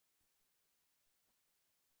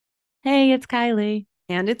Hey, it's Kylie.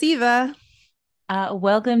 And it's Eva.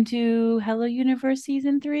 Welcome to Hello Universe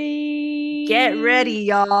Season Get 3. ready,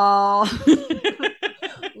 y'all.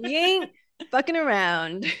 We ain't fucking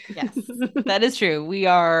around. Yes, that is true. We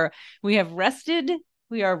have rested,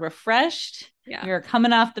 we are refreshed, Yeah. we are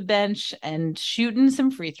coming off the bench and shooting some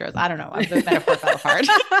free throws. I don't know. The metaphor fell apart.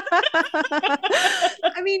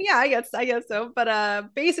 I mean, yeah, I guess so.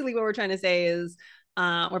 But basically what we're trying to say is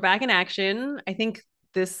we're back in action. I think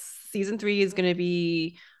this season three is gonna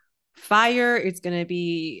be fire. It's gonna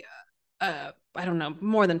be I don't know,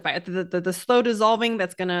 more than fire. The slow dissolving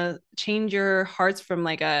that's gonna change your hearts from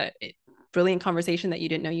like a brilliant conversation that you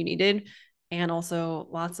didn't know you needed, and also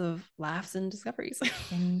lots of laughs and discoveries.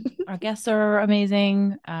 And our guests are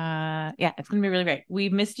amazing. Yeah, it's gonna be really great.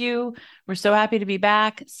 We've missed you. We're so happy to be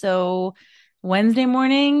back. So Wednesday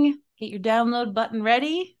morning, get your download button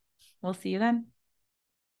ready. We'll see you then.